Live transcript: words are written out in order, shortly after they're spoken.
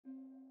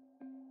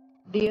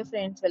Dear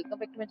friends, welcome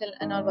back to my channel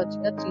and are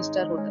watching a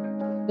 3-star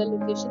hotel. The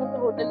location of the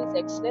hotel is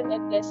excellent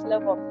and guests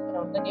love walking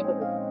around the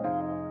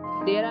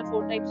neighborhood. There are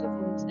 4 types of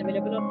rooms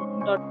available on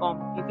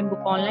booking.com. You can book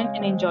online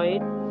and enjoy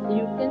it.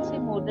 You can see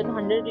more than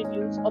 100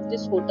 reviews of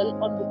this hotel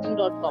on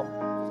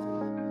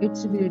booking.com.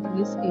 Its rating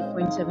is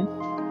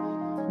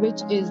 8.7,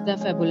 which is the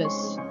fabulous.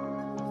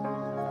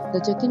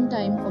 The check-in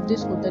time of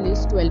this hotel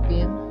is 12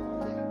 p.m.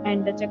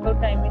 and the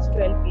check-out time is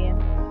 12 p.m.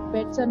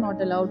 Pets are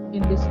not allowed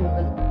in this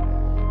hotel.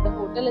 The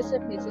hotel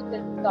accepts major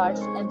credit cards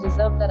and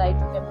reserves the right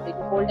to temporarily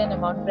hold an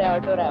amount prior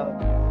to arrival.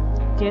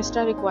 Guests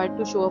are required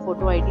to show a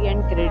photo ID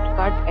and credit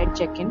card at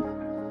check-in.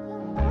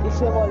 If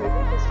you have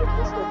already visited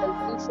this hotel,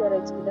 please share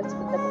your experience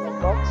in the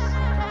comment box.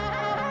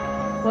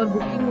 For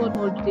booking or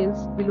more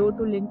details, below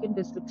to link in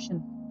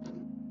description.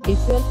 If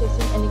you are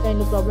facing any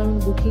kind of problem in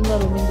booking a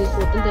room in this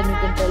hotel, then you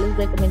can tell us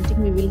by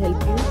commenting. We will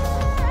help you.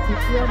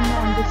 If you are new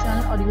on this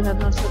channel or you have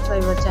not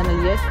subscribed our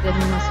channel yet, then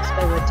you must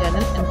subscribe our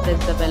channel and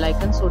press the bell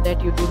icon so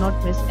that you do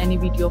not miss any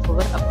video of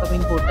our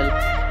upcoming hotel.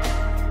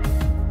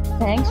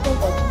 Thanks for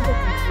watching the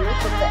video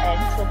till the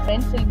end. So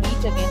friends, will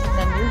meet again in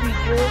a new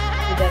video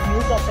with a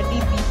new property.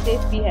 Be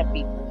safe, be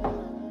happy.